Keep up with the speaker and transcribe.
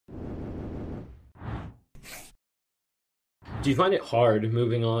Do you find it hard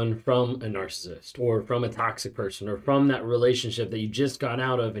moving on from a narcissist or from a toxic person or from that relationship that you just got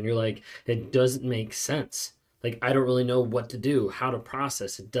out of and you're like, it doesn't make sense? Like, I don't really know what to do, how to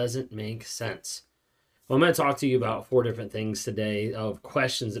process. It doesn't make sense. Well, I'm going to talk to you about four different things today of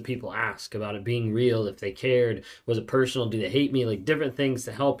questions that people ask about it being real, if they cared, was it personal, do they hate me, like different things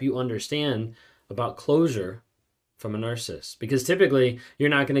to help you understand about closure from a narcissist, because typically you're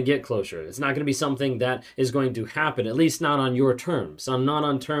not going to get closure. It's not going to be something that is going to happen, at least not on your terms. I'm not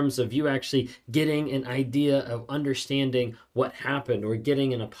on terms of you actually getting an idea of understanding what happened or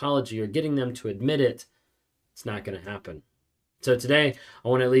getting an apology or getting them to admit it. It's not going to happen. So today I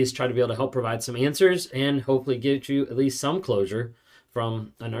want to at least try to be able to help provide some answers and hopefully get you at least some closure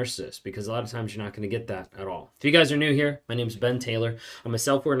from a narcissist, because a lot of times you're not going to get that at all. If you guys are new here, my name is Ben Taylor. I'm a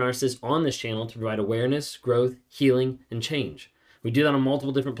self-aware narcissist on this channel to provide awareness, growth, healing, and change. We do that on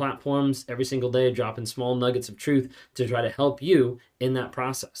multiple different platforms every single day, dropping small nuggets of truth to try to help you in that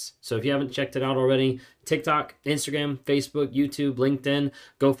process. So if you haven't checked it out already, TikTok, Instagram, Facebook, YouTube, LinkedIn,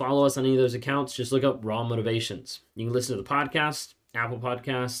 go follow us on any of those accounts. Just look up Raw Motivations. You can listen to the podcast, Apple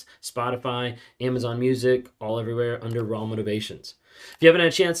Podcasts, Spotify, Amazon Music, all everywhere under Raw Motivations. If you haven't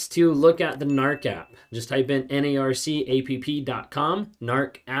had a chance to look at the NARC app, just type in narcapp.com,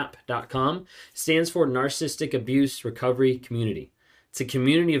 narcapp.com. Stands for Narcissistic Abuse Recovery Community. It's a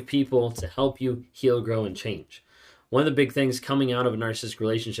community of people to help you heal, grow, and change. One of the big things coming out of a narcissistic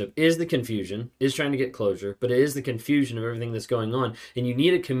relationship is the confusion, is trying to get closure, but it is the confusion of everything that's going on. And you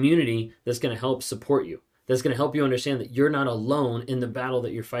need a community that's going to help support you, that's going to help you understand that you're not alone in the battle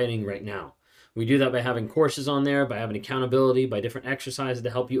that you're fighting right now. We do that by having courses on there, by having accountability, by different exercises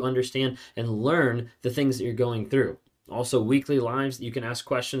to help you understand and learn the things that you're going through. Also, weekly lives that you can ask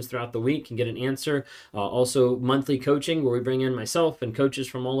questions throughout the week and get an answer. Also, monthly coaching where we bring in myself and coaches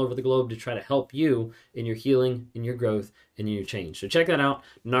from all over the globe to try to help you in your healing, in your growth, and in your change. So check that out,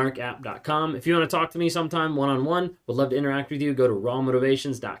 narcapp.com. If you want to talk to me sometime one-on-one, would love to interact with you, go to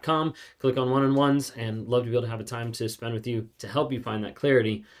rawmotivations.com, click on one-on-ones, and love to be able to have a time to spend with you to help you find that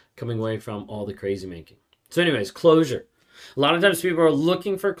clarity coming away from all the crazy making. So anyways, closure. A lot of times people are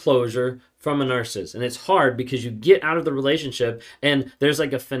looking for closure from a narcissist, and it's hard because you get out of the relationship and there's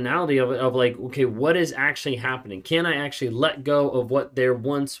like a finality of like, okay, what is actually happening? Can I actually let go of what there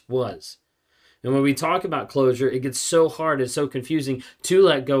once was? And when we talk about closure, it gets so hard, it's so confusing to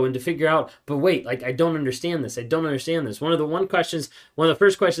let go and to figure out, but wait, like I don't understand this. I don't understand this. One of the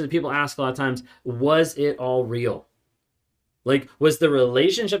first questions that people ask a lot of times, was it all real? Like, was the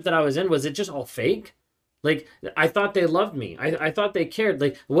relationship that I was in, was it just all fake? Like, I thought they loved me. I thought they cared.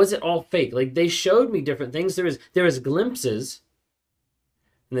 Like, was it all fake? Like, they showed me different things. There was glimpses.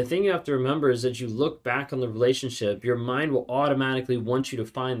 And the thing you have to remember is that you look back on the relationship, your mind will automatically want you to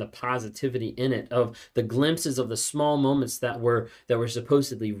find the positivity in it, of the glimpses of the small moments that were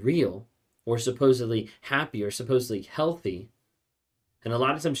supposedly real or supposedly happy or supposedly healthy. And a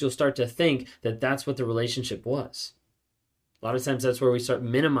lot of times you'll start to think that that's what the relationship was. A lot of times that's where we start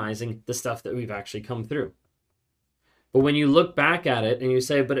minimizing the stuff that we've actually come through. But when you look back at it and you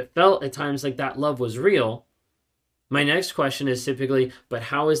say, but it felt at times like that love was real, my next question is typically, but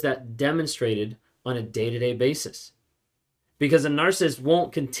how is that demonstrated on a day-to-day basis? Because a narcissist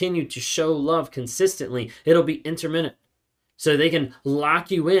won't continue to show love consistently. It'll be intermittent. So they can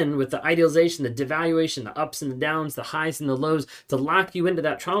lock you in with the idealization, the devaluation, the ups and the downs, the highs and the lows, to lock you into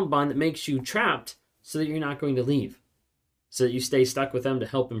that trauma bond that makes you trapped so that you're not going to leave. So that you stay stuck with them to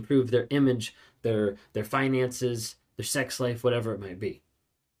help improve their image, their finances, their sex life, whatever it might be.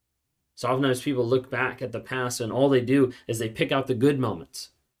 So oftentimes people look back at the past and all they do is they pick out the good moments.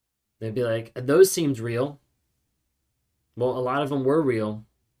 They'd be like, those seemed real. Well, a lot of them were real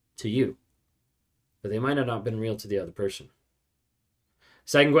to you, but they might have not been real to the other person.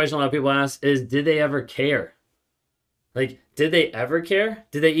 Second question a lot of people ask is, did they ever care? Like, did they ever care?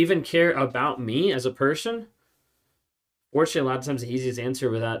 Did they even care about me as a person? Fortunately, a lot of times the easiest answer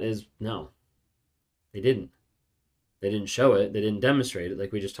with that is no, they didn't. They didn't show it. They didn't demonstrate it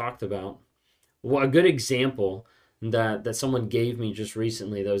like we just talked about. Well, a good example that someone gave me just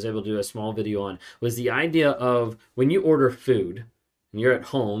recently that I was able to do a small video on was the idea of when you order food and you're at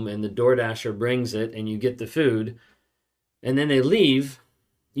home and the DoorDasher brings it and you get the food and then they leave,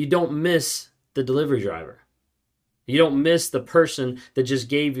 you don't miss the delivery driver. You don't miss the person that just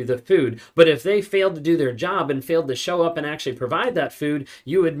gave you the food. But if they failed to do their job and failed to show up and actually provide that food,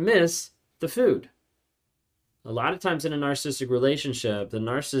 you would miss the food. A lot of times in a narcissistic relationship, the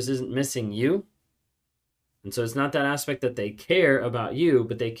narcissist isn't missing you. And so it's not that aspect that they care about you,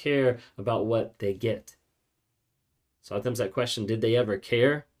 but they care about what they get. So sometimes that question, did they ever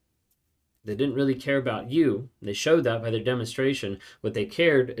care? They didn't really care about you. They showed that by their demonstration. What they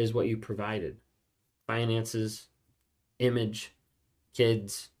cared is what you provided. Finances, image,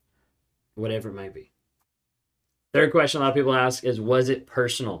 kids, whatever it might be. Third question a lot of people ask is, was it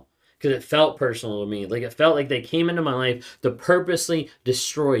personal? Because it felt personal to me. Like, it felt like they came into my life to purposely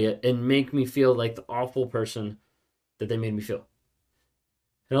destroy it and make me feel like the awful person that they made me feel.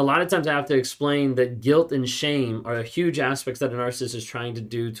 And a lot of times I have to explain that guilt and shame are huge aspects that a narcissist is trying to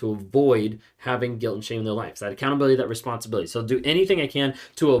do to avoid having guilt and shame in their lives. That accountability, that responsibility. So I'll do anything I can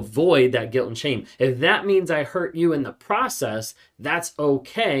to avoid that guilt and shame. If that means I hurt you in the process, that's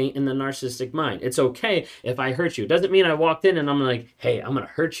okay in the narcissistic mind. It's okay if I hurt you. It doesn't mean I walked in and I'm like, hey, I'm going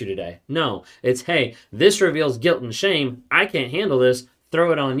to hurt you today. No, it's, hey, this reveals guilt and shame. I can't handle this.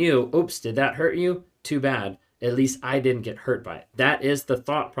 Throw it on you. Oops, did that hurt you? Too bad. At least I didn't get hurt by it. That is the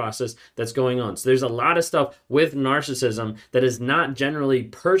thought process that's going on. So there's a lot of stuff with narcissism that is not generally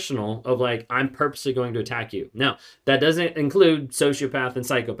personal, of like, I'm purposely going to attack you. Now, that doesn't include sociopath and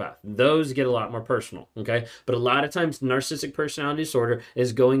psychopath. Those get a lot more personal, okay? But a lot of times, narcissistic personality disorder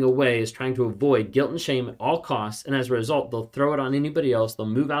is going away, is trying to avoid guilt and shame at all costs, and as a result, they'll throw it on anybody else, they'll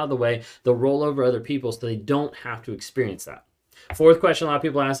move out of the way, they'll roll over other people so they don't have to experience that. Fourth question a lot of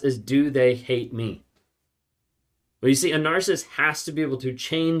people ask is, do they hate me? Well, you see, a narcissist has to be able to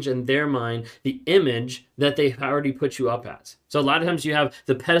change in their mind the image that they've already put you up as. So a lot of times you have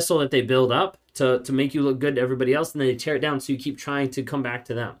the pedestal that they build up to make you look good to everybody else, and then they tear it down, so you keep trying to come back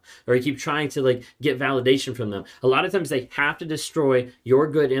to them, or you keep trying to like get validation from them. A lot of times they have to destroy your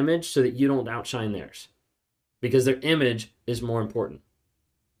good image so that you don't outshine theirs, because their image is more important.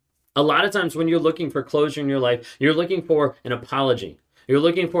 A lot of times when you're looking for closure in your life, you're looking for an apology. You're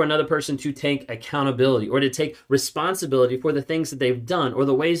looking for another person to take accountability or to take responsibility for the things that they've done or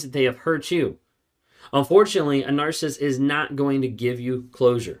the ways that they have hurt you. Unfortunately, a narcissist is not going to give you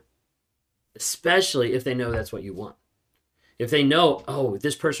closure, especially if they know that's what you want. If they know, oh,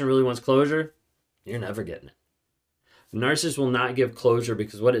 this person really wants closure, you're never getting it. A narcissist will not give closure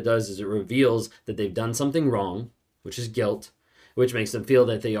because what it does is it reveals that they've done something wrong, which is guilt, which makes them feel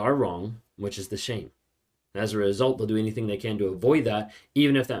that they are wrong, which is the shame. As a result, they'll do anything they can to avoid that,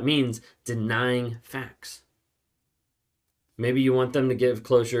 even if that means denying facts. Maybe you want them to give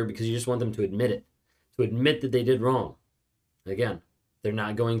closure because you just want them to admit that they did wrong. Again, they're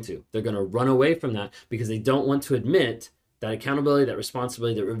not going to. They're going to run away from that because they don't want to admit that accountability, that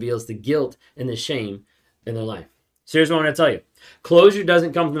responsibility that reveals the guilt and the shame in their life. So here's what I want to tell you. Closure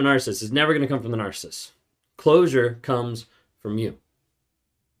doesn't come from the narcissist. It's never going to come from the narcissist. Closure comes from you.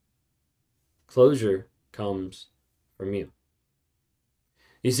 Closure comes from you.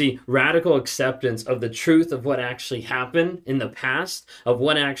 You see, radical acceptance of the truth of what actually happened in the past, of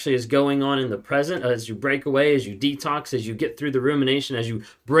what actually is going on in the present, as you break away, as you detox, as you get through the rumination, as you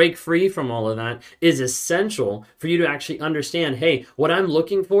break free from all of that, is essential for you to actually understand, hey, what I'm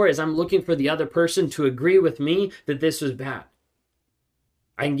looking for is I'm looking for the other person to agree with me that this was bad.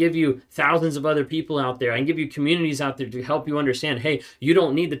 I can give you thousands of other people out there. I can give you communities out there to help you understand, hey, you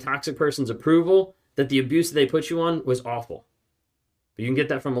don't need the toxic person's approval, that the abuse that they put you on was awful. But you can get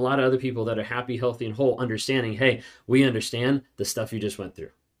that from a lot of other people that are happy, healthy, and whole, understanding, hey, we understand the stuff you just went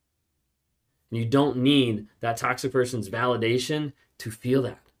through. And you don't need that toxic person's validation to feel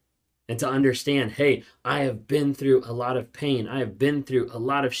that. And to understand, hey, I have been through a lot of pain. I have been through a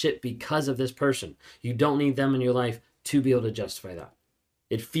lot of shit because of this person. You don't need them in your life to be able to justify that.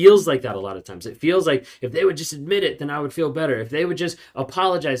 It feels like that a lot of times. It feels like if they would just admit it, then I would feel better. If they would just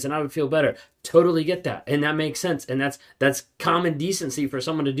apologize, then I would feel better. Totally get that. And that makes sense. And that's common decency for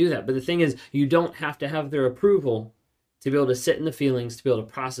someone to do that. But the thing is, you don't have to have their approval to be able to sit in the feelings, to be able to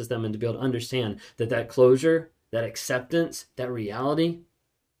process them, and to be able to understand that that closure, that acceptance, that reality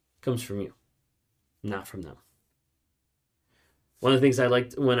comes from you, not from them. One of the things I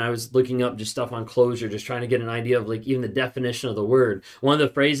liked when I was looking up just stuff on closure, just trying to get an idea of like even the definition of the word, one of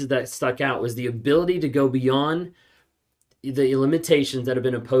the phrases that stuck out was the ability to go beyond the limitations that have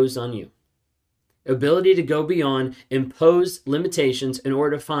been imposed on you. Ability to go beyond imposed limitations in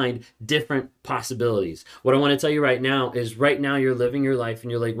order to find different possibilities. What I want to tell you right now is right now you're living your life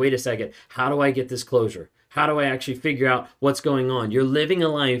and you're like, wait a second, how do I get this closure? How do I actually figure out what's going on? You're living a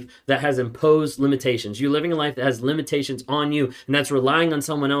life that has imposed limitations. You're living a life that has limitations on you, and that's relying on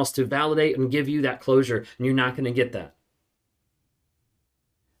someone else to validate and give you that closure, and you're not going to get that.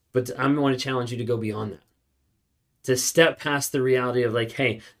 But I'm going to challenge you to go beyond that. To step past the reality of like,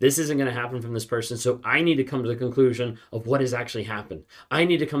 hey, this isn't going to happen from this person, so I need to come to the conclusion of what has actually happened. I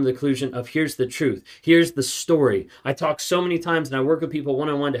need to come to the conclusion of here's the truth. Here's the story. I talk so many times and I work with people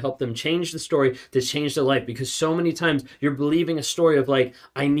one-on-one to help them change the story, to change their life, because so many times you're believing a story of like,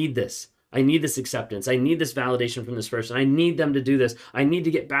 I need this. I need this acceptance. I need this validation from this person. I need them to do this. I need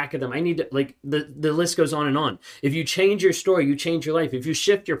to get back at them. I need to, like, the list goes on and on. If you change your story, you change your life. If you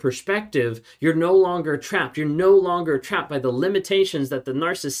shift your perspective, you're no longer trapped. You're no longer trapped by the limitations that the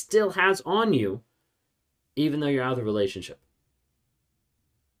narcissist still has on you, even though you're out of the relationship.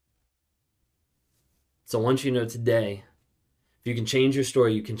 So I want you to know today, if you can change your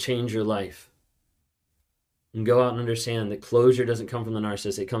story, you can change your life. And go out and understand that closure doesn't come from the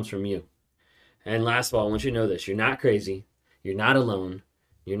narcissist, it comes from you. And last of all, I want you to know this. You're not crazy. You're not alone.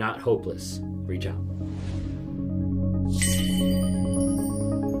 You're not hopeless. Reach out.